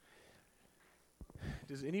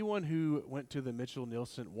Does anyone who went to the Mitchell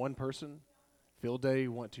Nielsen one person field day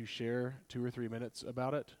want to share 2 or 3 minutes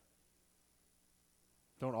about it?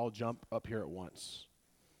 Don't all jump up here at once.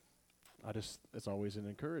 It's always an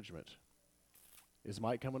encouragement. Is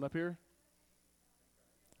Mike coming up here?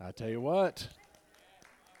 I tell you what.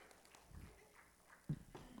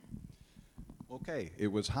 Okay,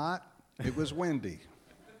 it was hot, it was windy,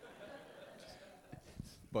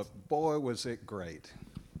 but boy was it great.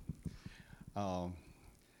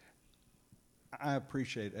 I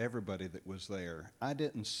appreciate everybody that was there. I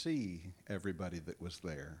didn't see everybody that was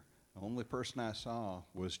there. The only person I saw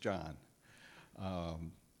was John.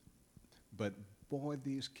 But boy,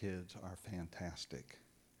 these kids are fantastic.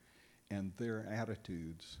 And their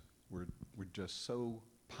attitudes were just so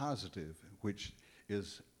positive, which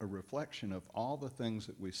is a reflection of all the things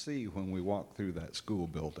that we see when we walk through that school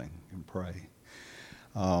building and pray.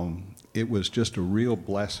 It was just a real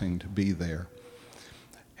blessing to be there.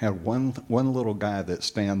 Had one little guy that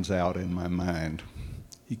stands out in my mind.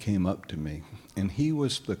 He came up to me, and he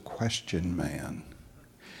was the question man.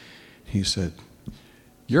 He said,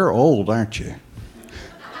 "You're old, aren't you?"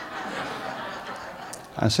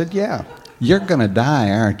 I said, "Yeah, you're going to die,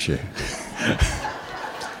 aren't you?"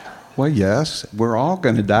 "Well, yes, we're all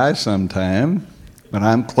going to die sometime, but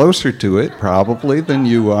I'm closer to it probably than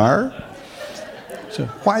you are. So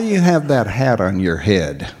why do you have that hat on your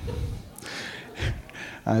head?"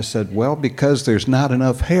 I said, "Well, because there's not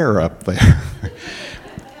enough hair up there."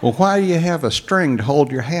 "Well, why do you have a string to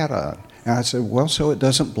hold your hat on?" And I said, "Well, so it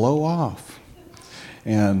doesn't blow off."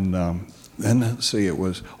 And then let's see, it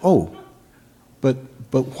was, but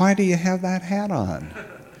why do you have that hat on?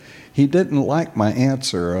 He didn't like my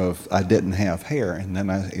answer of I didn't have hair. And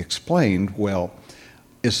then I explained, well,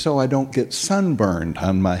 it's so I don't get sunburned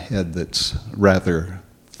on my head that's rather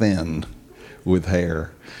thin with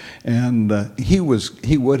hair. And he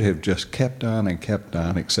would have just kept on and kept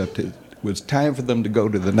on, except it was time for them to go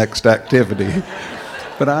to the next activity.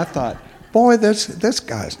 But I thought, boy, this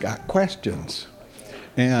guy's got questions.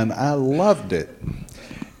 And I loved it.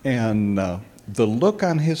 And the look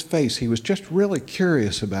on his face, he was just really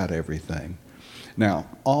curious about everything. Now,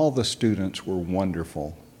 all the students were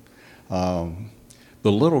wonderful. The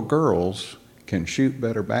little girls can shoot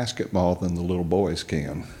better basketball than the little boys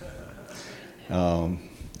can.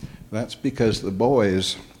 That's because the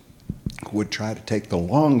boys would try to take the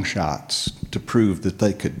long shots to prove that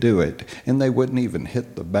they could do it, and they wouldn't even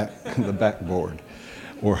hit the backboard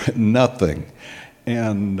or nothing.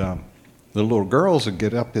 And the little girls would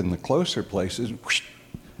get up in the closer places, whoosh,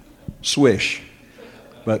 swish.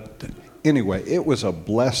 But anyway, it was a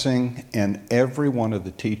blessing, and every one of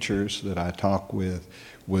the teachers that I talked with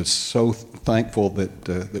was so thankful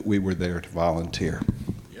that we were there to volunteer.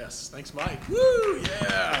 Yes, thanks, Mike. Woo,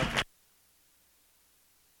 yeah.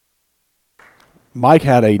 Mike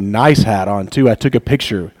had a nice hat on, too. I took a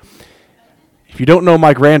picture. If you don't know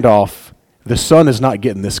Mike Randolph, the sun is not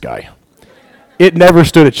getting this guy. It never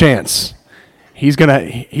stood a chance. He's got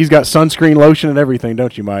sunscreen lotion and everything,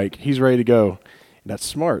 don't you, Mike? He's ready to go. That's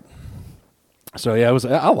smart. So, yeah,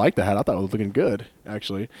 I like the hat. I thought it was looking good,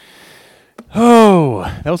 actually. Oh,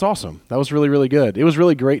 that was awesome. That was really, really good. It was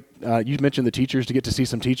really great. You mentioned the teachers, to get to see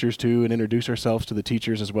some teachers, too, and introduce ourselves to the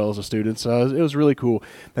teachers as well as the students. It was really cool.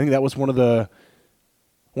 I think that was one of the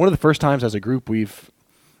first times as a group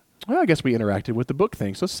I guess we interacted with the book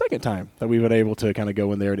thing. So it's the second time that we've been able to kind of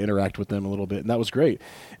go in there and interact with them a little bit, and that was great.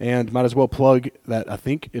 And might as well plug that I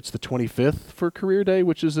think it's the 25th for Career Day,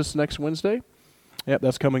 which is this next Wednesday. Yep,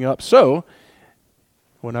 that's coming up. So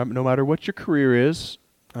no matter what your career is,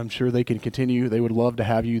 I'm sure they can continue. They would love to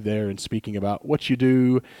have you there and speaking about what you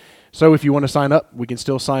do. So if you want to sign up, we can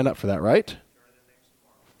still sign up for that, right?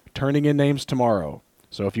 Turning in names tomorrow.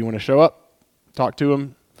 So if you want to show up, talk to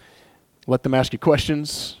them, let them ask you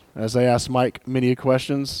questions, as they ask Mike many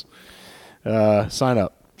questions, sign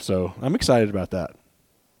up. So I'm excited about that.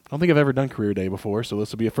 I don't think I've ever done Career Day before, so this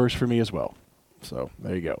will be a first for me as well. So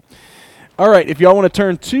there you go. All right, if y'all want to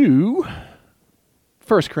turn to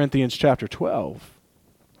 1 Corinthians chapter 12.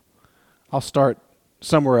 I'll start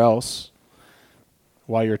somewhere else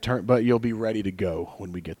while you're but you'll be ready to go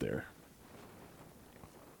when we get there.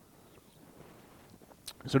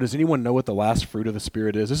 So does anyone know what the last fruit of the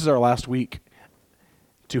Spirit is? This is our last week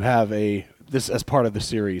to have this as part of the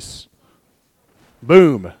series.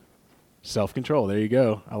 Boom. Self-control. There you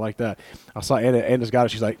go. I like that. I saw Anna's got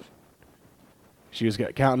it. She was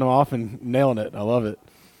counting them off and nailing it. I love it.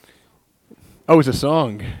 Oh, it's a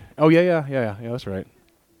song. Oh, yeah, that's right.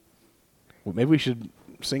 Well, maybe we should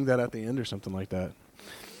sing that at the end or something like that.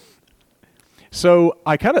 So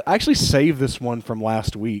I actually saved this one from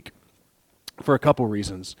last week. for a couple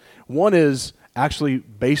reasons. One is actually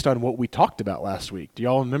based on what we talked about last week. Do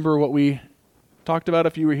y'all remember what we talked about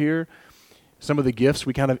if you were here? Some of the gifts,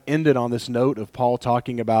 we kind of ended on this note of Paul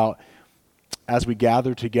talking about, as we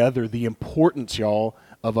gather together, the importance, y'all,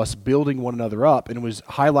 of us building one another up, and was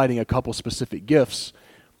highlighting a couple specific gifts,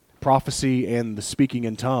 prophecy and the speaking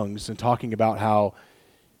in tongues, and talking about how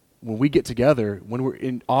when we get together, when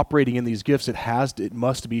we're operating in these gifts, it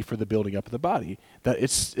must be for the building up of the body. That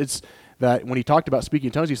it's that when he talked about speaking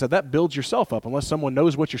in tongues, he said that builds yourself up. Unless someone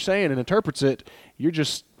knows what you're saying and interprets it, you're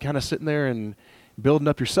just kind of sitting there and building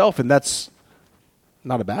up yourself, and that's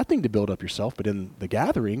not a bad thing to build up yourself, but in the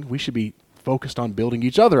gathering, we should be focused on building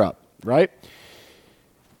each other up, right?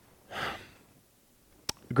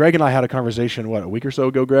 Greg and I had a conversation, a week or so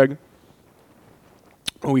ago, Greg?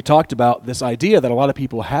 When we talked about this idea that a lot of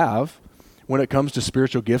people have when it comes to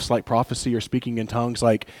spiritual gifts like prophecy or speaking in tongues,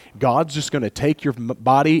 like God's just going to take your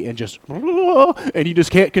body and and you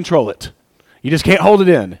just can't control it. You just can't hold it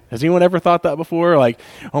in. Has anyone ever thought that before? Like,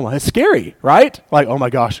 oh my, it's scary, right? Like, oh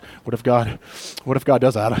my gosh, what if God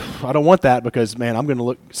does that? I don't want that because, man, I'm going to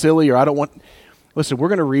look silly, or I don't want. Listen, we're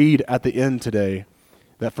going to read at the end today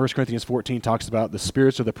that 1 Corinthians 14 talks about the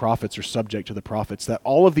spirits of the prophets are subject to the prophets, that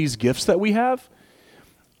all of these gifts that we have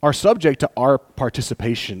are subject to our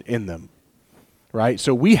participation in them, right?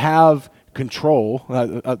 So we have control.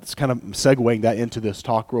 It's kind of segueing that into this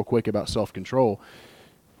talk real quick about self-control.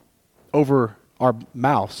 Over our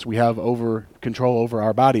mouths, we have control over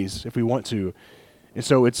our bodies if we want to. And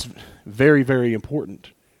so it's very, very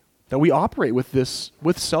important that we operate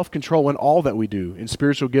with self-control in all that we do, in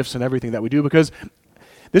spiritual gifts and everything that we do, because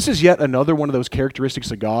this is yet another one of those characteristics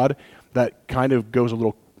of God that kind of goes a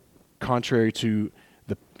little contrary to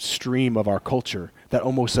the stream of our culture that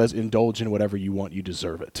almost says indulge in whatever you want, you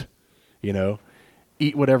deserve it. You know,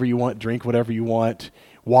 eat whatever you want, drink whatever you want,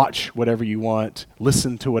 watch whatever you want,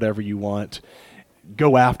 listen to whatever you want,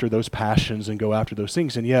 go after those passions and go after those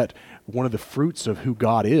things. And yet one of the fruits of who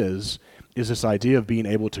God is this idea of being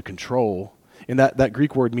able to control. And that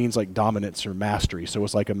Greek word means like dominance or mastery. So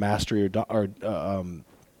it's like a mastery or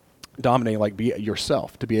dominating, like be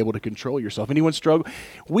yourself, to be able to control yourself. Anyone struggle?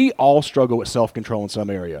 We all struggle with self-control in some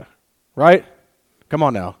area, right? Come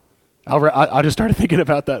on now. I just started thinking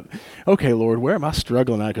about that. Okay, Lord, where am I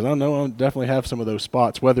struggling at? Because I know I definitely have some of those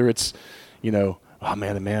spots, whether it's, oh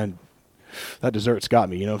man, that dessert's got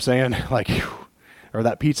me, you know what I'm saying? Like, or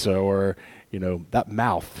that pizza, or, that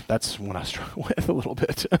mouth. That's one I struggle with a little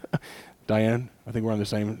bit. Diane, I think we're on the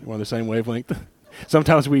same wavelength.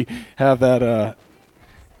 Sometimes we have that,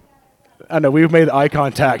 I know, we've made eye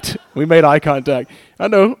contact. We made eye contact. I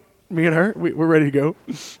know, me and her, we're ready to go.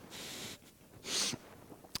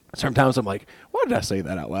 Sometimes I'm like, why did I say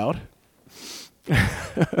that out loud?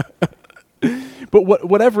 But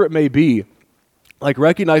whatever it may be, like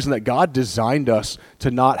recognizing that God designed us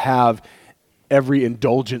to not have every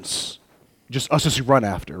indulgence just run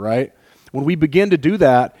after, right? When we begin to do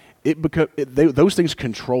that, those things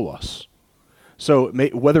control us. So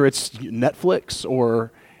whether it's Netflix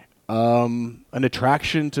or an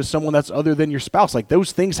attraction to someone that's other than your spouse, like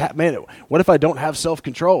those things, man, what if I don't have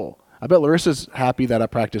self-control? I bet Larissa's happy that I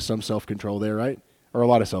practice some self-control there, right? Or a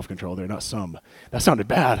lot of self-control there, not some. That sounded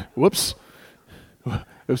bad. Whoops.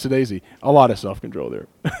 Oops a daisy. A lot of self-control there.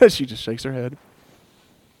 She just shakes her head.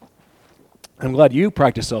 I'm glad you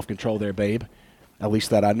practice self-control there, babe. At least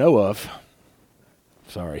that I know of.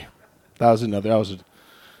 Sorry. All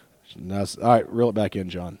right, reel it back in,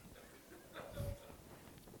 John.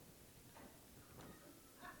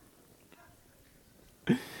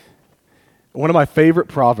 One of my favorite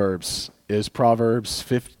proverbs is Proverbs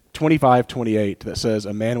 25:28 that says,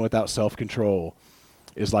 a man without self-control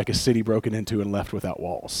is like a city broken into and left without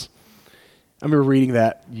walls. I remember reading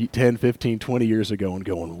that 10, 15, 20 years ago and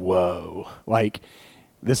going, whoa. Like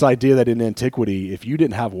this idea that in antiquity, if you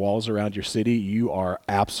didn't have walls around your city, you are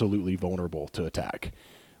absolutely vulnerable to attack.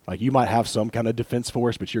 Like you might have some kind of defense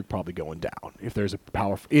force, but you're probably going down if there's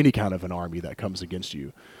any kind of an army that comes against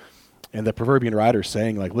you. And the proverbial writer is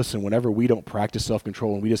saying, like, listen, whenever we don't practice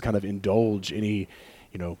self-control and we just kind of indulge any,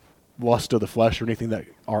 lust of the flesh or anything that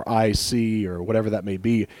our eyes see or whatever that may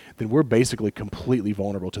be, then we're basically completely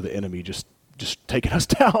vulnerable to the enemy just taking us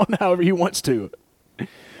down however he wants to.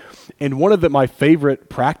 And one of my favorite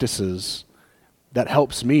practices that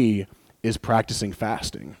helps me is practicing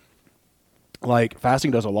fasting. Like,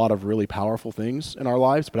 fasting does a lot of really powerful things in our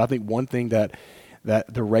lives, but I think one thing that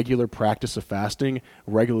the regular practice of fasting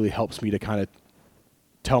regularly helps me to kind of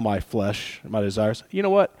tell my flesh, my desires, you know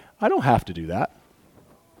what? I don't have to do that.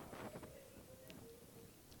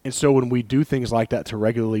 And so when we do things like that to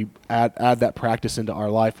regularly add that practice into our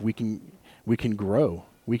life, we can we can grow.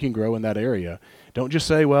 We can grow in that area. Don't just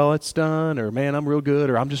say, well, it's done, or man, I'm real good,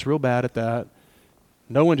 or I'm just real bad at that.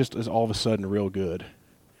 No one just is all of a sudden real good.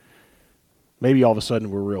 Maybe all of a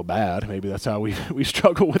sudden we're real bad. Maybe that's how we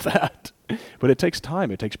struggle with that. But it takes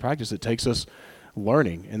time. It takes practice. It takes us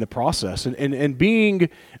learning in the process and being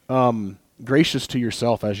gracious to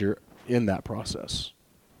yourself as you're in that process,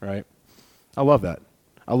 right? I love that.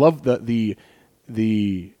 I love the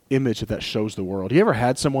image that shows the world. You ever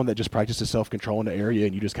had someone that just practices self-control in an area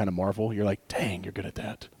and you just kind of marvel? You're like, dang, you're good at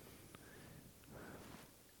that.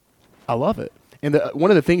 I love it. And one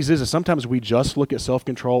of the things is sometimes we just look at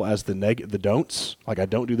self-control as the don'ts. Like, I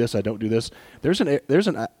don't do this, I don't do this. There's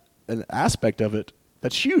an aspect of it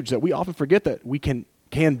that's huge that we often forget that we can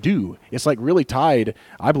do. It's like really tied,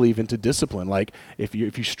 I believe, into discipline. Like if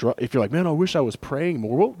you're like, man, I wish I was praying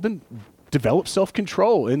more. Well, then develop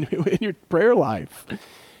self-control in your prayer life.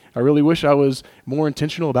 I really wish I was more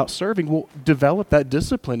intentional about serving. Well, develop that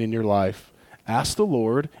discipline in your life. Ask the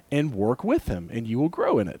Lord and work with Him, and you will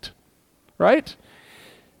grow in it. Right?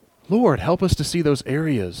 Lord, help us to see those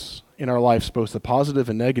areas in our lives, both the positive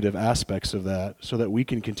and negative aspects of that, so that we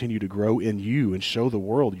can continue to grow in you and show the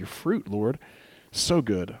world your fruit, Lord. So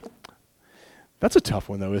good. That's a tough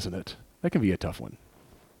one, though, isn't it? That can be a tough one.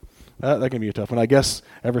 That can be a tough one. I guess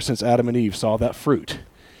ever since Adam and Eve saw that fruit,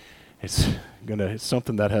 it's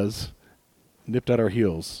something that has nipped at our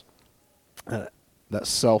heels. That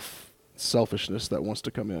selfishness that wants to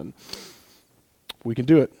come in. We can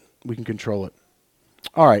do it. We can control it.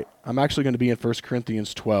 All right, I'm actually going to be in 1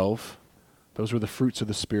 Corinthians 12. Those were the fruits of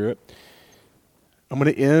the Spirit. We're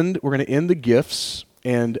going to end the gifts,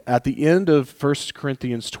 and at the end of 1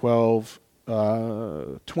 Corinthians 12,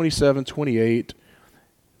 27, 28,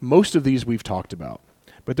 most of these we've talked about.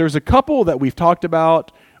 But there's a couple that we've talked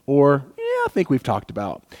about, I think we've talked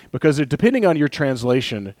about. Because depending on your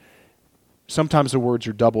translation, sometimes the words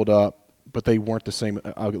are doubled up, but they weren't the same.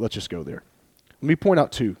 Let's just go there. Let me point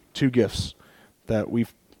out two gifts that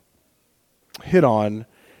we've hit on,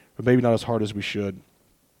 but maybe not as hard as we should,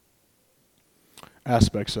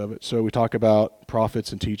 aspects of it. So we talk about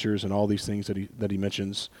prophets and teachers and all these things that he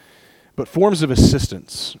mentions. But forms of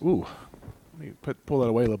assistance. Ooh, let me pull that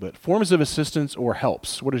away a little bit. Forms of assistance or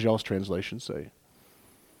helps. What does y'all's translation say?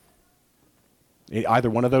 Either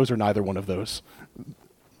one of those or neither one of those?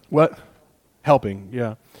 What? Helping,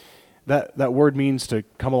 yeah. That word means to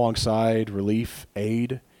come alongside, relief,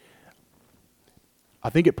 aid. I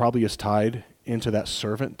think it probably is tied into that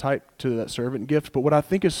servant type, to that servant gift. But what I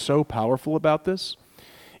think is so powerful about this,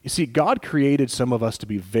 you see, God created some of us to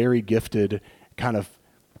be very gifted kind of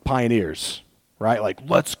pioneers, right? Like,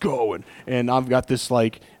 let's go. And I've got this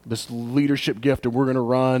leadership gift, and we're going to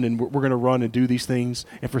run, and we're going to run and do these things.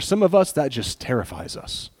 And for some of us, that just terrifies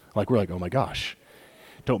us. Like, we're like, oh my gosh.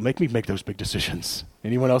 Don't make me make those big decisions.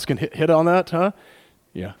 Anyone else can hit on that, huh?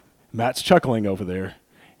 Yeah. Matt's chuckling over there.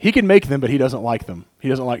 He can make them, but he doesn't like them. He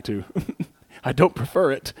doesn't like to. I don't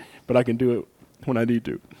prefer it, but I can do it when I need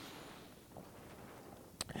to.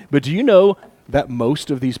 But do you know that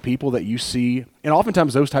most of these people that you see, and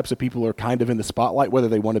oftentimes those types of people are kind of in the spotlight, whether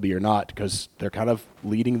they want to be or not, because they're kind of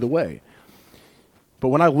leading the way. But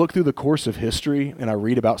when I look through the course of history and I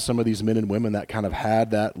read about some of these men and women that kind of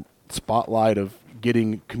had that spotlight of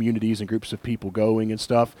getting communities and groups of people going and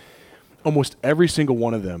stuff, almost every single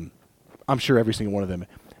one of them, I'm sure every single one of them,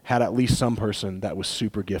 had at least some person that was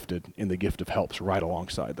super gifted in the gift of helps right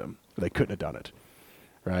alongside them. They couldn't have done it,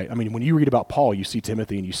 right? I mean, when you read about Paul, you see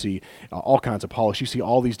Timothy and you see all kinds of Apollos. You see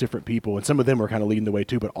all these different people, and some of them are kind of leading the way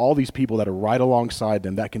too, but all these people that are right alongside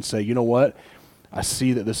them that can say, you know what? I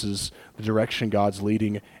see that this is the direction God's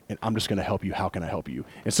leading, and I'm just going to help you. How can I help you?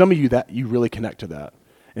 And some of you, that you really connect to that.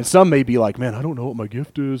 And some may be like, man, I don't know what my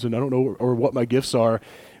gift is, and I don't know or what my gifts are.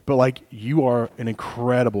 But like, you are an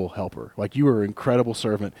incredible helper. Like, you are an incredible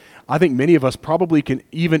servant. I think many of us probably can,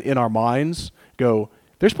 even in our minds, go,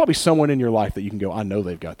 there's probably someone in your life that you can go, I know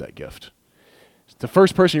they've got that gift. It's the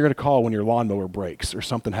first person you're going to call when your lawnmower breaks or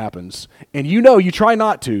something happens. And you try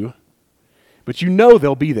not to, but you know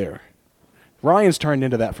they'll be there. Ryan's turned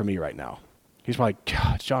into that for me right now. He's like,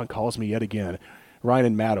 God, John calls me yet again. Ryan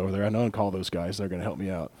and Matt over there, I know and call those guys. They're going to help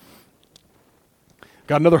me out.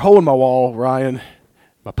 Got another hole in my wall, Ryan.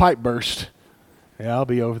 My pipe burst. Yeah, I'll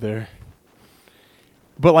be over there.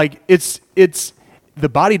 But like, it's the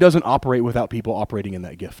body doesn't operate without people operating in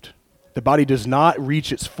that gift. The body does not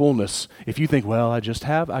reach its fullness if you think, well, I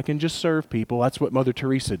can just serve people. That's what Mother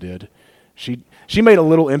Teresa did. She made a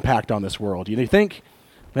little impact on this world. You think?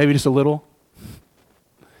 Maybe just a little?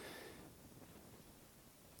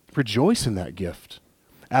 Rejoice in that gift.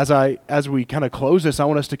 as we kind of close this, I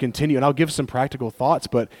want us to continue, and I'll give some practical thoughts,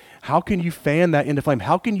 but how can you fan that into flame?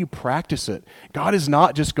 How can you practice it? God is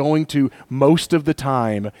not just going to, most of the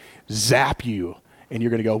time, zap you, and you're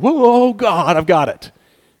going to go, whoa, God, I've got it.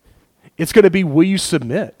 It's going to be, will you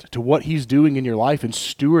submit to what he's doing in your life and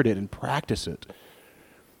steward it and practice it?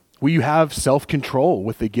 Will you have self-control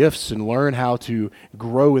with the gifts and learn how to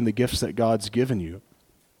grow in the gifts that God's given you?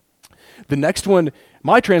 The next one,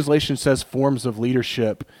 my translation says forms of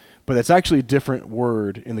leadership, but it's actually a different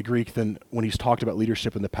word in the Greek than when he's talked about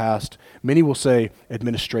leadership in the past. Many will say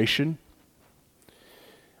administration.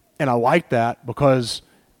 And I like that because,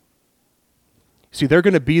 see, they're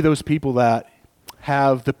going to be those people that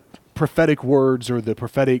have the prophetic words or the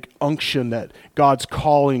prophetic unction that God's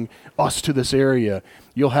calling us to this area.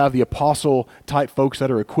 You'll have the apostle type folks that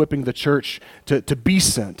are equipping the church to be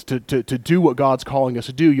sent, to do what God's calling us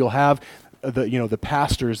to do. You'll have the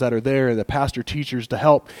pastors that are there, the pastor teachers to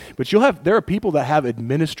help. But there are people that have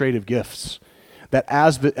administrative gifts that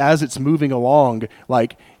as it's moving along,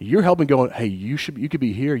 like you're helping going, hey, you could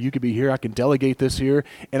be here, I can delegate this here.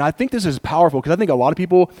 And I think this is powerful because I think a lot of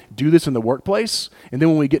people do this in the workplace. And then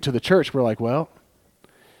when we get to the church, we're like, well,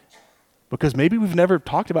 because maybe we've never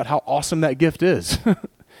talked about how awesome that gift is,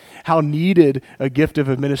 how needed a gift of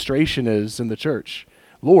administration is in the church.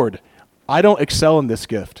 Lord, I don't excel in this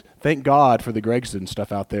gift. Thank God for the Gregson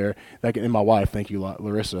stuff out there, and my wife. Thank you,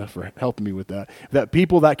 Larissa, for helping me with that. That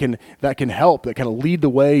people that can help, that kind of lead the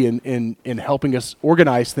way in helping us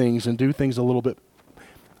organize things and do things a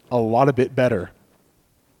lot a bit better.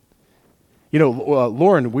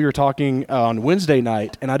 Lauren, we were talking on Wednesday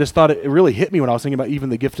night, and I just thought it really hit me when I was thinking about even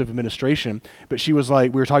the gift of administration. But she was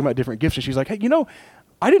like, we were talking about different gifts, and she's like, hey,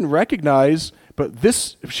 I didn't recognize, but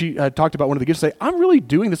this, she had talked about one of the gifts, say, I'm really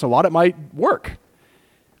doing this a lot at my work.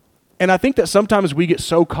 And I think that sometimes we get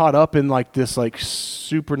so caught up in like this like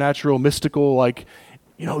supernatural, mystical,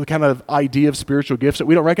 the kind of idea of spiritual gifts that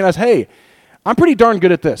we don't recognize, hey, I'm pretty darn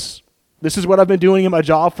good at this. This is what I've been doing in my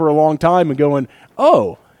job for a long time and going,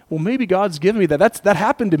 oh, well, maybe God's given me that. That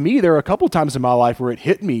happened to me. There were a couple times in my life where it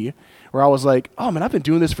hit me, where I was like, oh man, I've been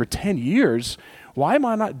doing this for 10 years. Why am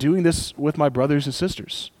I not doing this with my brothers and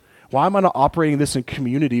sisters? Why am I not operating this in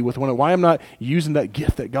community with one? Why am I not using that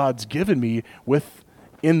gift that God's given me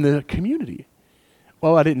in the community?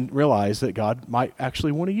 Well, I didn't realize that God might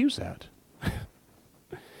actually want to use that.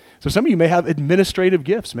 So some of you may have administrative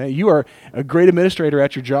gifts, man. You are a great administrator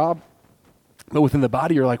at your job, but within the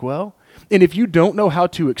body, you're like, well, and if you don't know how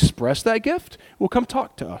to express that gift, well, come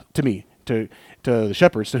talk to me, to the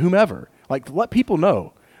shepherds, to whomever. Like, let people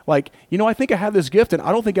know. Like, I think I have this gift, and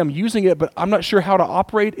I don't think I'm using it, but I'm not sure how to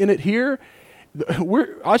operate in it here.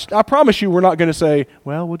 I promise you we're not going to say,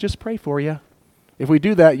 well, we'll just pray for you. If we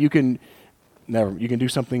do that, you can do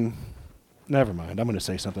something. Never mind. I'm going to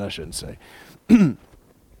say something I shouldn't say.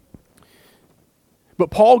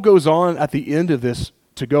 But Paul goes on at the end of this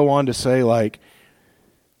to go on to say, like,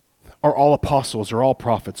 are all apostles, are all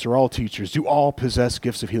prophets, are all teachers? Do all possess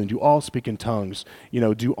gifts of healing? Do all speak in tongues?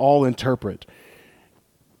 Do all interpret?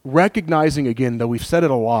 Recognizing, again, though we've said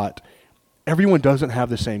it a lot, everyone doesn't have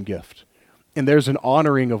the same gift. And there's an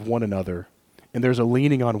honoring of one another. And there's a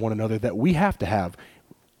leaning on one another that we have to have.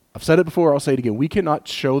 I've said it before, I'll say it again. We cannot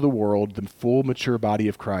show the world the full, mature body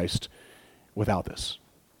of Christ without this.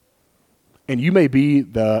 And you may be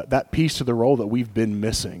that piece to the role that we've been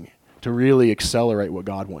missing to really accelerate what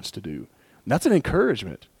God wants to do. And that's an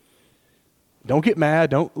encouragement. Don't get mad.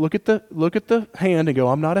 Don't look at the hand and go,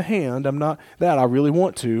 I'm not a hand. I'm not that. I really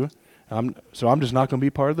want to. So I'm just not going to be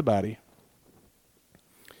part of the body.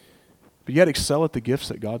 But yet excel at the gifts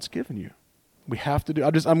that God's given you. We have to do.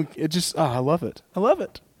 I love it. I love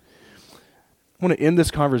it. I want to end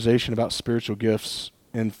this conversation about spiritual gifts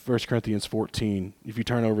in 1 Corinthians 14. If you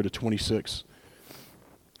turn over to 26,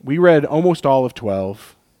 we read almost all of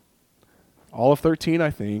 12, all of 13,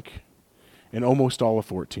 I think, and almost all of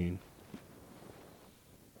 14.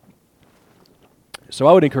 So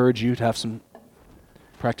I would encourage you to have some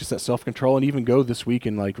practice that self-control and even go this week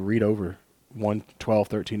and read over 1, 12,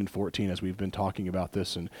 13, and 14 as we've been talking about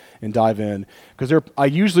this and dive in. Because I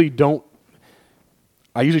usually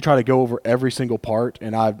try to go over every single part,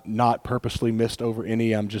 and I've not purposely missed over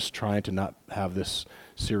any. I'm just trying to not have this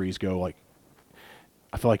series go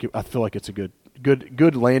I feel like it's a good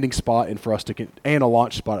landing spot and for us to and a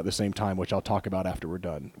launch spot at the same time, which I'll talk about after we're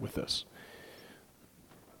done with this.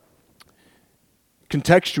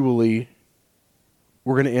 Contextually,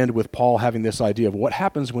 we're going to end with Paul having this idea of what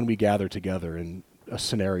happens when we gather together in a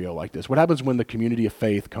scenario like this. What happens when the community of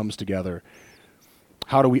faith comes together?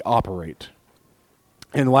 How do we operate?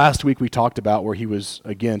 And last week we talked about where he was,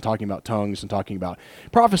 again, talking about tongues and talking about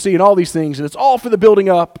prophecy and all these things, and it's all for the building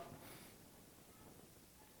up.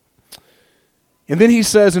 And then he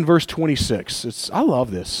says in verse 26, I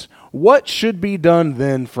love this. What should be done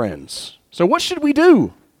then, friends? So what should we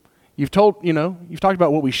do? You've talked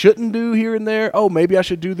about what we shouldn't do here and there. Oh, maybe I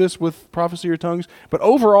should do this with prophecy or tongues. But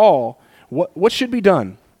overall, what should be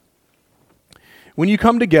done? When you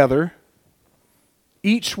come together,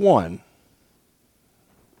 each one,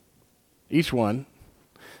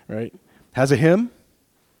 right, has a hymn,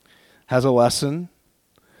 has a lesson,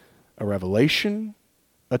 a revelation,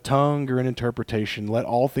 a tongue, or an interpretation. Let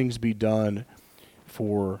all things be done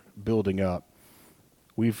for building up.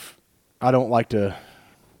 I don't like to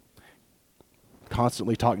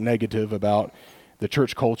constantly talk negative about the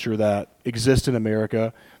church culture that exists in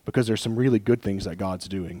America, because there's some really good things that God's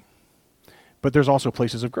doing. But there's also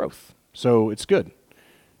places of growth. So it's good.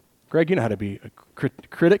 Greg, you know how to be a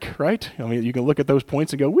critic, right? I mean, you can look at those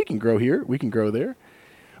points and go, we can grow here, we can grow there.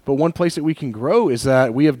 But one place that we can grow is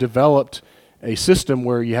that we have developed a system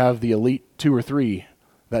where you have the elite 2 or 3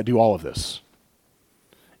 that do all of this.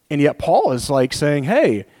 And yet Paul is like saying,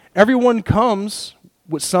 hey, everyone comes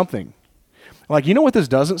with something. Like, you know what this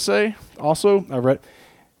doesn't say? Also, I read,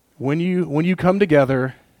 when you come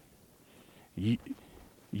together,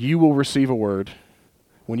 you will receive a word.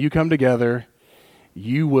 When you come together,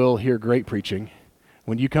 you will hear great preaching.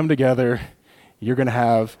 When you come together, you're going to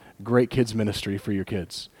have great kids ministry for your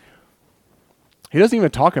kids. He doesn't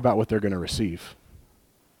even talk about what they're going to receive.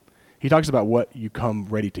 He talks about what you come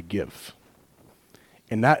ready to give.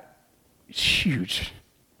 And that is huge.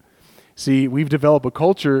 See, we've developed a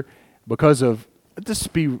culture because of,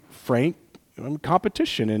 just be frank,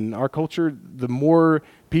 competition. In our culture, the more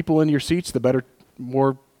people in your seats, the better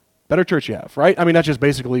church you have, right? I mean, that's just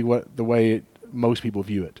basically the way most people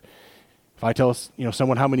view it. If I tell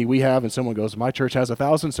someone how many we have and someone goes, my church has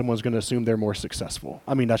 1,000, someone's going to assume they're more successful.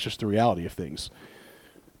 I mean, that's just the reality of things.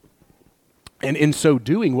 And in so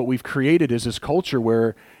doing, what we've created is this culture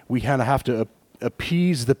where we kind of have to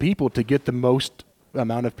appease the people to get the most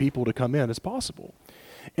amount of people to come in as possible.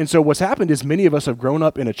 And so what's happened is many of us have grown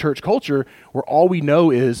up in a church culture where all we know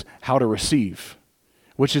is how to receive,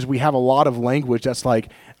 which is we have a lot of language that's like,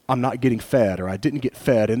 I'm not getting fed, or I didn't get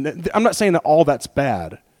fed. And I'm not saying that all that's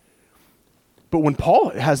bad. But when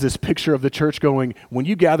Paul has this picture of the church going, when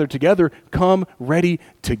you gather together, come ready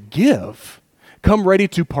to give. Come ready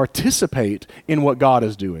to participate in what God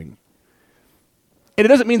is doing. And it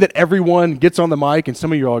doesn't mean that everyone gets on the mic and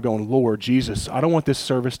some of you are all going, Lord Jesus, I don't want this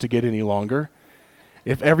service to get any longer.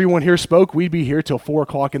 If everyone here spoke, we'd be here till 4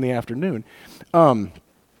 o'clock in the afternoon. And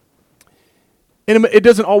it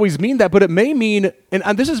doesn't always mean that, but it may mean,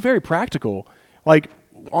 and this is very practical, like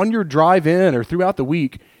on your drive in or throughout the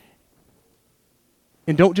week,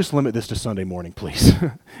 and don't just limit this to Sunday morning, please.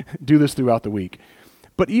 Do this throughout the week.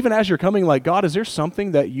 But even as you're coming, like, God, is there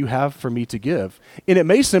something that you have for me to give? And it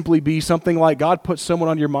may simply be something like God puts someone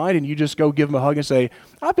on your mind and you just go give them a hug and say,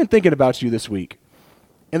 I've been thinking about you this week.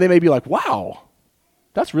 And they may be like, wow,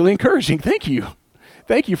 that's really encouraging. Thank you.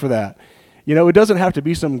 Thank you for that. It doesn't have to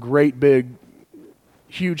be some great big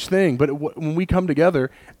huge thing, but when we come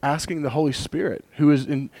together asking the Holy Spirit, who is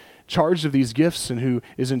in charge of these gifts and who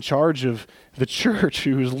is in charge of the church,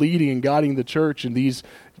 who is leading and guiding the church in these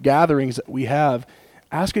gatherings that we have,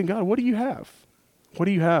 asking God, what do you have? What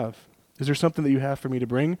do you have? Is there something that you have for me to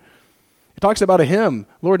bring? It talks about a hymn.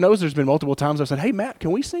 Lord knows there's been multiple times I've said, hey, Matt,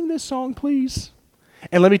 can we sing this song, please?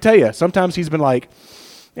 And let me tell you, sometimes he's been like,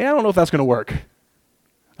 I don't know if that's going to work.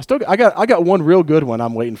 I got one real good one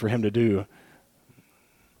I'm waiting for him to do.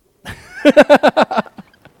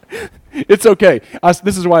 It's okay.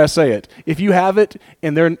 This is why I say it. If you have it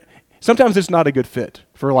and sometimes it's not a good fit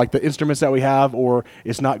for like the instruments that we have, or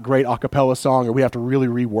it's not great a cappella song, or we have to really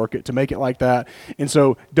rework it to make it like that. And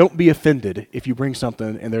so don't be offended if you bring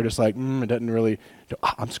something and they're just like, it doesn't really,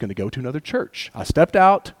 I'm just going to go to another church. I stepped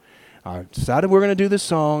out. I decided we're going to do this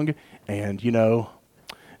song, and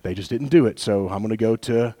they just didn't do it. So I'm going to go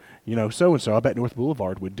to, so-and-so. I bet North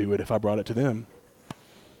Boulevard would do it if I brought it to them.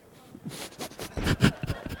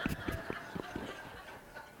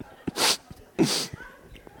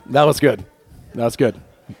 That was good.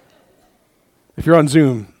 If you're on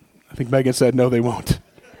Zoom, I think Megan said, no, they won't.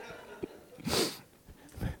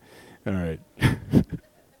 All right.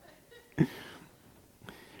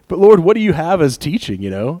 But Lord, what do you have as teaching,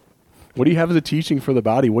 What do you have as a teaching for the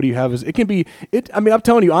body? What do you have as, I'm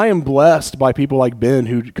telling you, I am blessed by people like Ben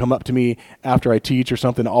who come up to me after I teach or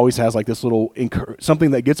something, always has like this little,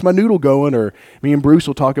 something that gets my noodle going, or me and Bruce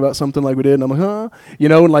will talk about something like we did, and I'm like,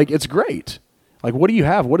 and like, it's great. Like, what do you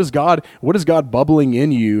have? What is God bubbling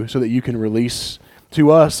in you so that you can release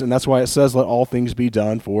to us? And that's why it says, let all things be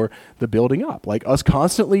done for the building up. Like us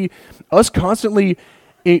constantly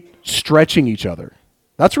stretching each other.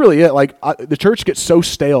 That's really it. Like the church gets so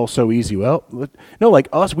stale so easy. Well, no, like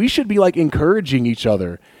us, we should be like encouraging each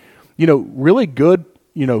other. Really good,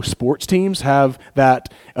 sports teams have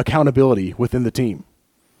that accountability within the team.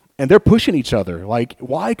 And they're pushing each other. Like,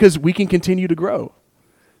 why? Because we can continue to grow.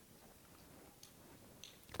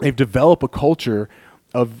 They've developed a culture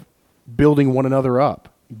of building one another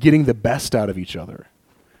up, getting the best out of each other.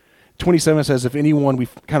 27 says, if anyone,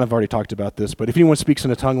 we've kind of already talked about this, but if anyone speaks in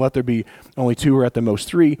a tongue, let there be only two or at the most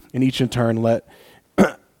three, and each in turn let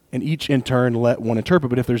one interpret.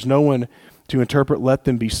 But if there's no one to interpret, let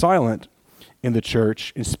them be silent in the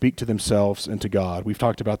church and speak to themselves and to God. We've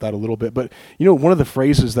talked about that a little bit, but one of the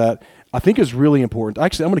phrases that I think is really important,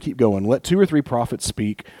 actually I'm going to keep going, let two or three prophets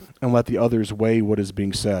speak and let the others weigh what is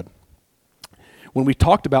being said. When we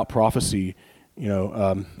talked about prophecy,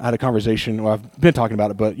 I had a conversation, I've been talking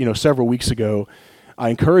about it, but several weeks ago, I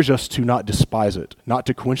encourage us to not despise it, not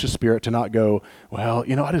to quench the spirit, to not go, well,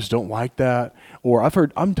 I just don't like that. Or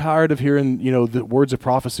I'm tired of hearing, the words of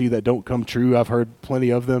prophecy that don't come true. I've heard plenty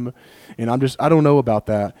of them, and I don't know about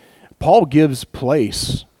that. Paul gives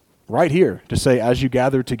place right here to say, as you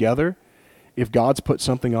gather together, if God's put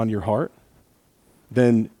something on your heart,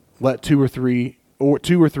 then let two or three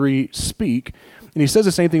speak. And he says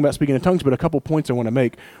the same thing about speaking in tongues, but a couple points I want to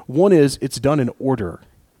make. One is it's done in order.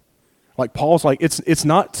 Like Paul's like, it's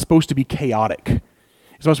not supposed to be chaotic. It's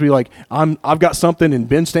supposed to be like, I've got something, and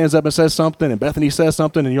Ben stands up and says something, and Bethany says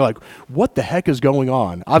something, and you're like, what the heck is going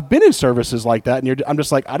on? I've been in services like that, and I'm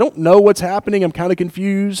just like, I don't know what's happening. I'm kind of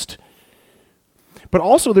confused. But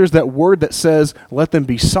also there's that word that says, let them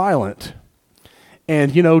be silent.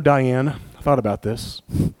 And Diane, I thought about this.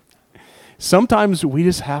 Sometimes we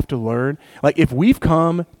just have to learn, like if we've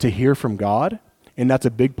come to hear from God, and that's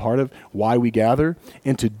a big part of why we gather,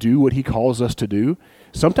 and to do what he calls us to do,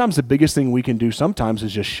 sometimes the biggest thing we can do sometimes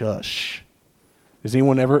is just shush. Does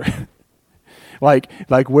anyone ever, like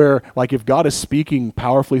if God is speaking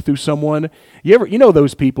powerfully through someone,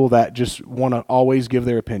 those people that just want to always give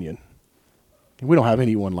their opinion? We don't have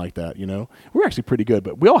anyone like that, We're actually pretty good,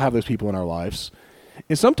 but we all have those people in our lives.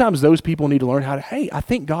 And sometimes those people need to learn how to, hey, I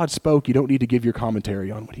think God spoke. You don't need to give your commentary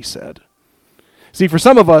on what he said. See, for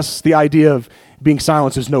some of us, the idea of being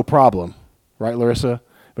silenced is no problem, right, Larissa?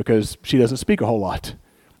 Because she doesn't speak a whole lot.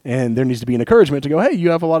 And there needs to be an encouragement to go, hey, you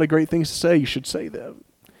have a lot of great things to say. You should say them.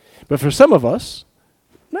 But for some of us,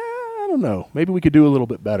 I don't know. Maybe we could do a little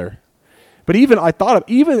bit better. But even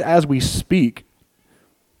as we speak,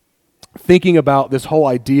 thinking about this whole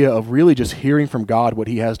idea of really just hearing from God what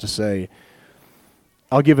he has to say,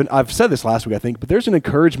 I've said this last week, I think, but there's an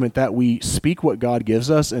encouragement that we speak what God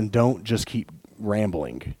gives us and don't just keep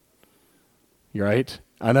rambling. You're right?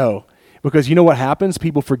 I know. Because you know what happens?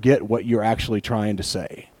 People forget what you're actually trying to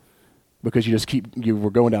say. Because we're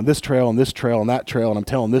going down this trail and that trail, and I'm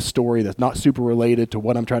telling this story that's not super related to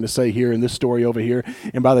what I'm trying to say here and this story over here.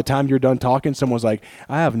 And by the time you're done talking, someone's like,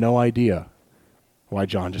 I have no idea why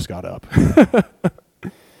John just got up.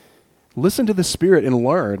 Listen to the Spirit and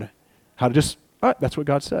learn how to just, all right, that's what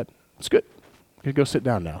God said. It's good. You can go sit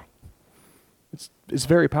down now. It's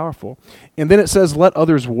very powerful. And then it says, let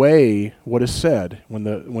others weigh what is said when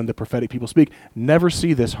the prophetic people speak. Never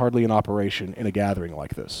see this hardly in operation in a gathering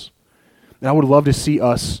like this. And I would love to see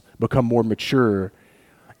us become more mature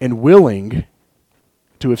and willing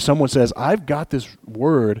to, if someone says, I've got this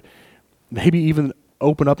word, maybe even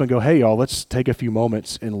open up and go, hey, y'all, let's take a few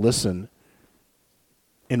moments and listen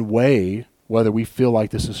and weigh whether we feel like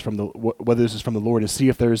this is from the Lord, and see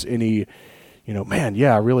if there's any,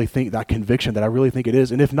 I really think that conviction that I really think it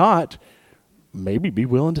is. And if not, maybe be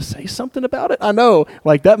willing to say something about it. I know,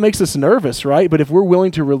 that makes us nervous, right? But if we're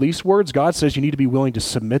willing to release words, God says you need to be willing to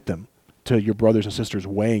submit them to your brothers and sisters,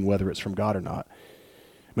 weighing whether it's from God or not.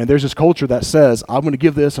 Man, there's this culture that says, I'm going to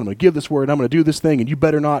give this, I'm going to give this word, I'm going to do this thing, and you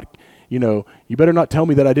better not tell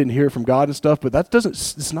me that I didn't hear it from God and stuff. But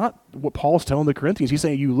it's not what Paul's telling the Corinthians. He's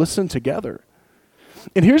saying you listen together.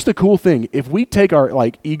 And here's the cool thing. If we take our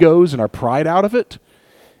egos and our pride out of it,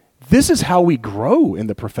 this is how we grow in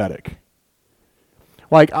the prophetic.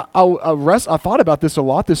 I thought about this a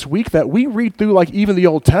lot this week, that we read through even the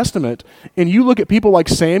Old Testament, and you look at people like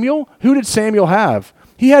Samuel. Who did Samuel have?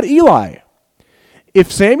 He had Eli.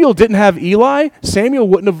 If Samuel didn't have Eli, Samuel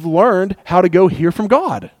wouldn't have learned how to go hear from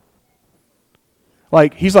God.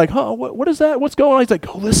 He's like, what is that? What's going on? He's like,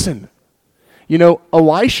 go listen.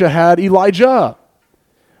 Elisha had Elijah.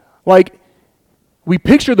 we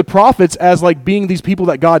picture the prophets as like being these people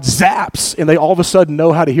that God zaps and they all of a sudden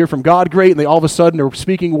know how to hear from God great and they all of a sudden are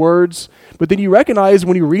speaking words. But then you recognize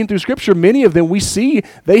when you're reading through Scripture, many of them we see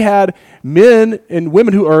they had men and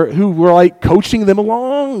women who were like coaching them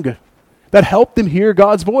along, that helped them hear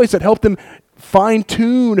God's voice, that helped them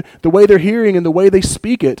fine-tune the way they're hearing and the way they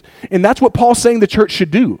speak it. And that's what Paul's saying the church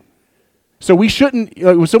should do. So we shouldn't,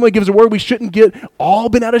 when someone gives a word, we shouldn't get all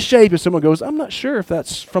bent out of shape if someone goes, I'm not sure if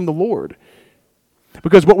that's from the Lord.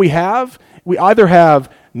 Because what we either have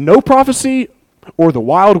no prophecy or the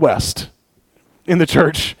Wild West in the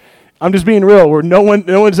church. I'm just being real, where no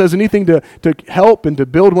one says anything to help and to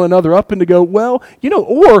build one another up and to go, well,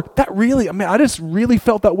 or that really, I just really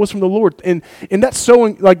felt that was from the Lord. And that's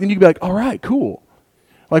so, like, then you can be like, all right, cool.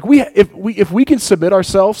 Like if we can submit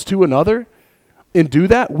ourselves to another and do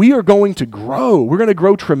that, we are going to grow. We're going to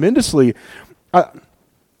grow tremendously.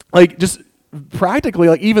 Like just practically,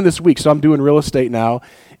 like even this week, so I'm doing real estate now,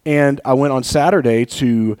 and I went on Saturday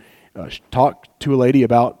to talk to a lady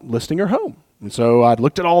about listing her home. And so I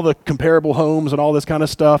looked at all the comparable homes and all this kind of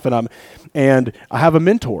stuff, and I have a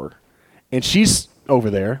mentor, and she's over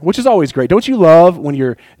there, which is always great. Don't you love when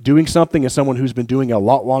you're doing something and someone who's been doing it a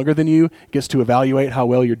lot longer than you gets to evaluate how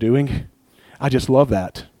well you're doing? I just love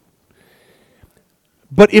that.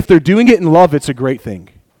 But if they're doing it in love, it's a great thing.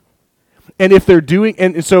 And if they're doing,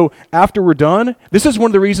 and so after we're done, this is one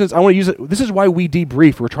of the reasons I want to use it. This is why we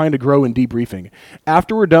debrief. We're trying to grow in debriefing.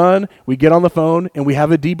 After we're done, we get on the phone and we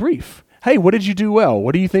have a debrief. Hey, what did you do well?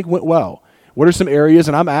 What do you think went well? What are some areas?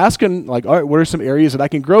 And I'm asking, like, all right, what are some areas that I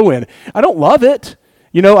can grow in? I don't love it.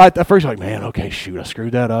 At first you're like, man, okay, shoot, I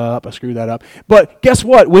screwed that up. But guess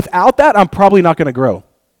what? Without that, I'm probably not going to grow.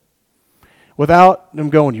 Without them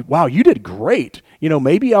going, wow, you did great.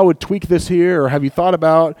 Maybe I would tweak this here, or have you thought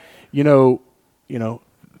about,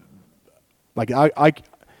 like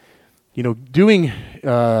doing,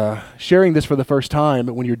 sharing this for the first time.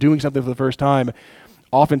 When you're doing something for the first time,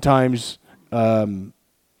 oftentimes you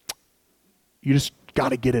just got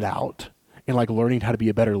to get it out. And like learning how to be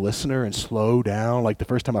a better listener and slow down. Like the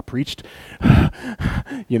first time I preached,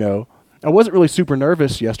 I wasn't really super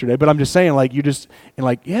nervous yesterday, but I'm just saying, like,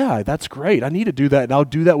 yeah, that's great. I need to do that, and I'll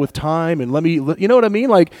do that with time, and you know what I mean?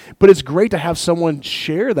 Like, but it's great to have someone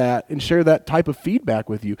share that and share that type of feedback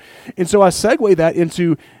with you. And so I segue that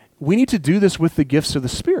into, we need to do this with the gifts of the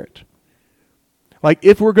Spirit. Like,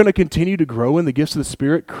 if we're going to continue to grow in the gifts of the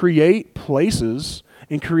Spirit, create places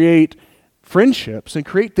and create friendships and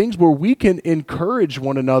create things where we can encourage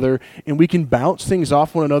one another and we can bounce things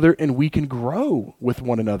off one another and we can grow with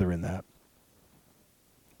one another in that.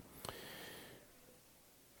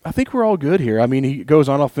 I think we're all good here. I mean, he goes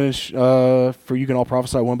on, I'll finish, for you can all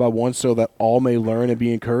prophesy one by one so that all may learn and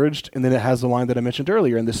be encouraged. And then it has the line that I mentioned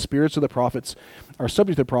earlier, and the spirits of the prophets are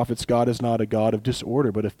subject to the prophets. God is not a God of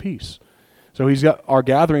disorder, but of peace. So our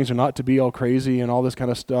gatherings are not to be all crazy and all this kind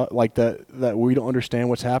of stuff like that we don't understand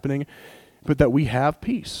what's happening, but that we have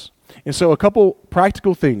peace. And so a couple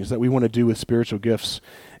practical things that we want to do with spiritual gifts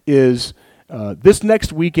is this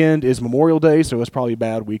next weekend is Memorial Day, so it's probably a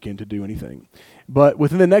bad weekend to do anything. But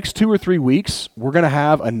within the next 2 or 3 weeks, we're going to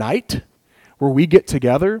have a night where we get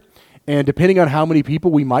together, and depending on how many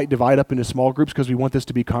people, we might divide up into small groups because we want this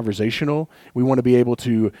to be conversational. We want to be able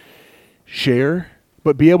to share,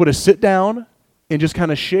 but be able to sit down and just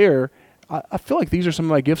kind of share. I feel like these are some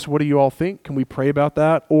of my gifts. What do you all think? Can we pray about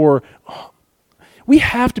that? Or we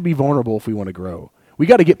have to be vulnerable if we want to grow. We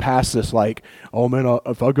got to get past this like, oh man,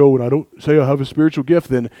 if I go and I don't say I have a spiritual gift,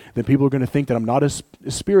 then people are going to think that I'm not as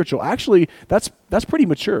spiritual. Actually, that's pretty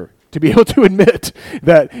mature to be able to admit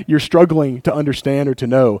that you're struggling to understand or to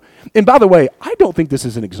know. And by the way, I don't think this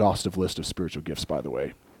is an exhaustive list of spiritual gifts, by the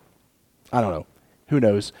way. I don't know. Who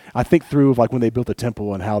knows? I think through of like when they built the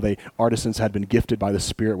temple and how artisans had been gifted by the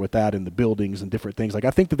Spirit with that in the buildings and different things. Like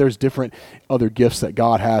I think that there's different other gifts that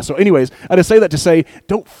God has. So anyways, I just say that to say,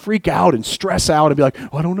 don't freak out and stress out and be like,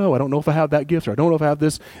 oh, I don't know. I don't know if I have that gift or I don't know if I have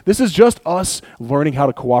this. This is just us learning how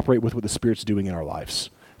to cooperate with what the Spirit's doing in our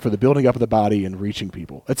lives for the building up of the body and reaching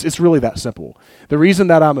people. It's really that simple. The reason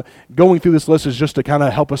that I'm going through this list is just to kind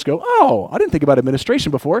of help us go, oh, I didn't think about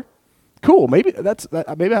administration before. Cool, maybe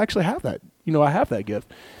maybe I actually have that. I have that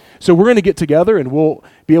gift. So we're going to get together and we'll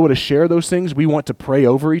be able to share those things. We want to pray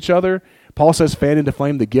over each other. Paul says, fan into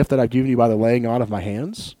flame the gift that I've given you by the laying on of my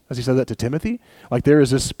hands, as he said that to Timothy. Like there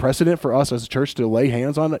is this precedent for us as a church to lay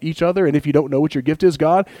hands on each other. And if you don't know what your gift is,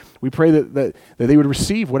 God, we pray that they would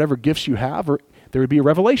receive whatever gifts you have, or there would be a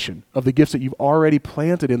revelation of the gifts that you've already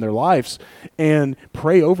planted in their lives, and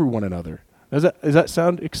pray over one another. Does that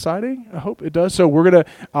sound exciting? I hope it does. So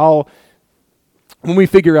When we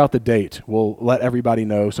figure out the date, we'll let everybody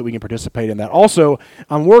know so we can participate in that. Also,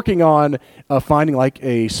 I'm working on finding like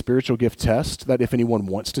a spiritual gift test that if anyone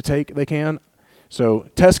wants to take, they can. So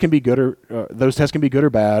tests can be good or those tests can be good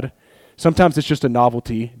or bad. Sometimes it's just a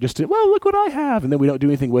novelty, well, look what I have, and then we don't do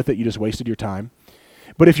anything with it. You just wasted your time.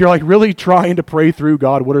 But if you're like really trying to pray through,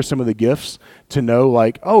 God, what are some of the gifts to know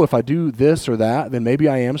like, oh, if I do this or that, then maybe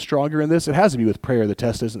I am stronger in this. It has to be with prayer. The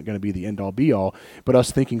test isn't going to be the end-all, be-all. But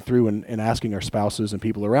us thinking through and asking our spouses and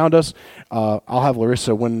people around us, I'll have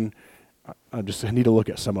Larissa when I need to look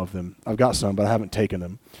at some of them. I've got some, but I haven't taken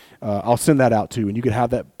them. I'll send that out too, and you could have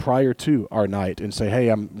that prior to our night and say, hey,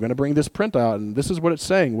 I'm going to bring this print out, and this is what it's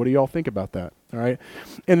saying. What do y'all think about that? All right.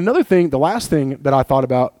 And another thing, the last thing that I thought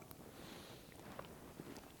about,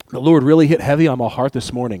 the Lord really hit heavy on my heart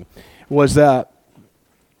this morning, was that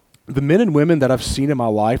the men and women that I've seen in my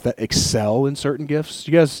life that excel in certain gifts,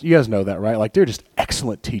 you guys know that, right? Like they're just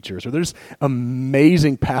excellent teachers, or they're just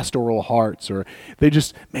amazing pastoral hearts, or they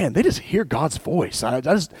just hear God's voice.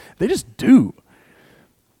 They just do.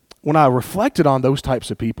 When I reflected on those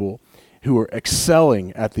types of people who are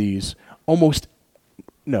excelling at these,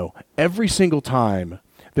 every single time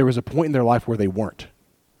there was a point in their life where they weren't.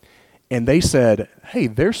 And they said, hey,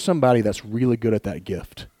 there's somebody that's really good at that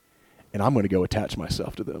gift, and I'm going to go attach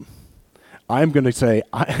myself to them. I'm going to say,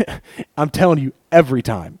 I'm telling you every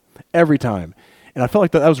time. And I felt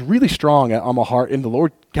like that was really strong on my heart, and the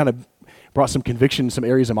Lord kind of brought some conviction in some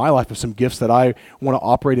areas of my life of some gifts that I want to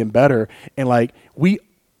operate in better. And like we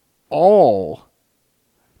all,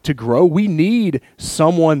 to grow, we need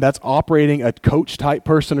someone that's operating a coach type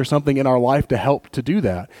person or something in our life to help to do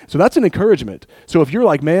that. So that's an encouragement. So if you're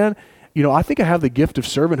like, man, I think I have the gift of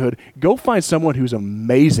servanthood, go find someone who's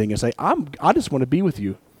amazing and say, I just want to be with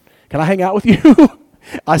you. Can I hang out with you?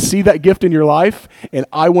 I see that gift in your life and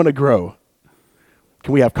I want to grow.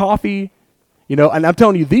 Can we have coffee? And I'm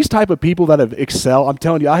telling you, these type of people that have excelled, I'm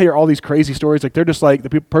telling you, I hear all these crazy stories. Like they're just like,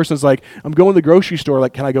 the person's like, I'm going to the grocery store.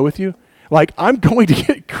 Like, can I go with you? Like, I want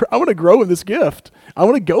to grow in this gift. I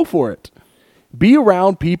want to go for it. Be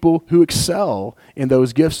around people who excel in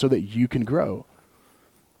those gifts so that you can grow.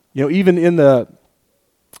 Even in the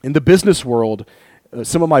business world,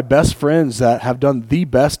 some of my best friends that have done the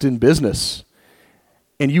best in business,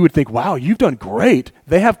 and you would think, wow, you've done great.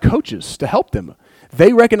 They have coaches to help them.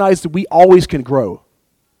 They recognize that we always can grow.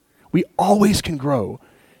 We always can grow.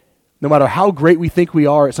 No matter how great we think we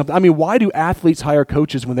are at something. I mean, why do athletes hire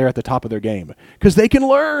coaches when they're at the top of their game? Because they can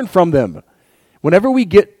learn from them. Whenever we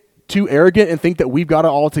get too arrogant and think that we've got it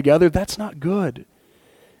all together, that's not good.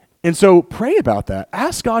 And so pray about that.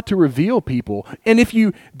 Ask God to reveal people. And if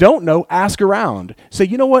you don't know, ask around. Say,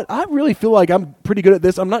 you know what? I really feel like I'm pretty good at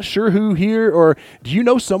this. I'm not sure who here, or do you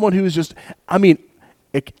know someone who is just,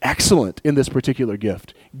 excellent in this particular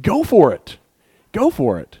gift? Go for it. Go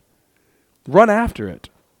for it. Run after it.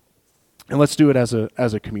 And let's do it as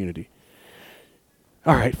a community.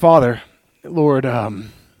 All right, Father, Lord,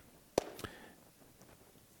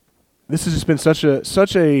 this has just been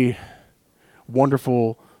such a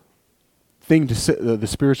wonderful thing to sit, the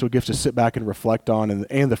spiritual gift to sit back and reflect on,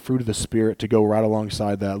 and the fruit of the Spirit to go right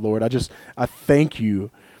alongside that, Lord. I thank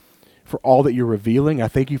you for all that you're revealing. I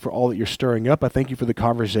thank you for all that you're stirring up. I thank you for the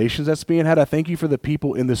conversations that's being had. I thank you for the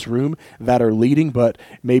people in this room that are leading, but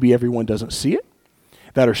maybe everyone doesn't see it,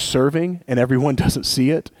 that are serving and everyone doesn't see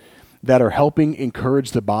it, that are helping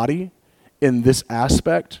encourage the body in this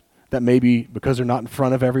aspect, that maybe because they're not in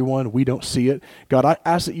front of everyone, we don't see it. God, I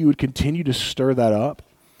ask that you would continue to stir that up.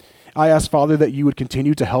 I ask, Father, that you would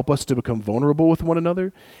continue to help us to become vulnerable with one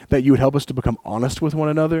another, that you would help us to become honest with one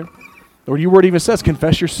another. Lord, your word even says,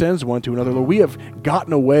 confess your sins one to another. Lord, we have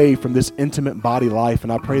gotten away from this intimate body life,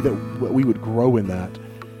 and I pray that we would grow in that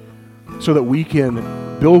so that we can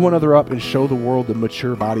build one another up and show the world the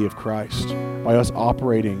mature body of Christ by us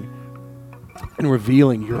operating and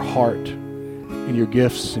revealing your heart and your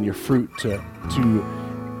gifts and your fruit to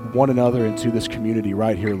one another and to this community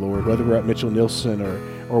right here, Lord, whether we're at Mitchell Nielsen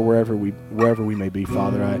or wherever we may be,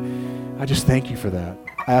 Father. I just thank you for that.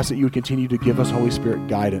 I ask that you would continue to give us, Holy Spirit,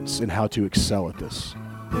 guidance in how to excel at this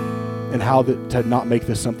and how to not make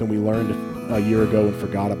this something we learned a year ago and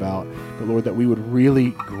forgot about. But, Lord, that we would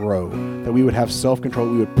really grow, that we would have self-control,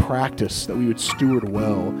 that we would practice, that we would steward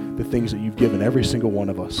well the things that you've given every single one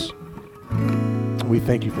of us. We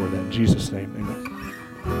thank you for that. In Jesus' name, amen.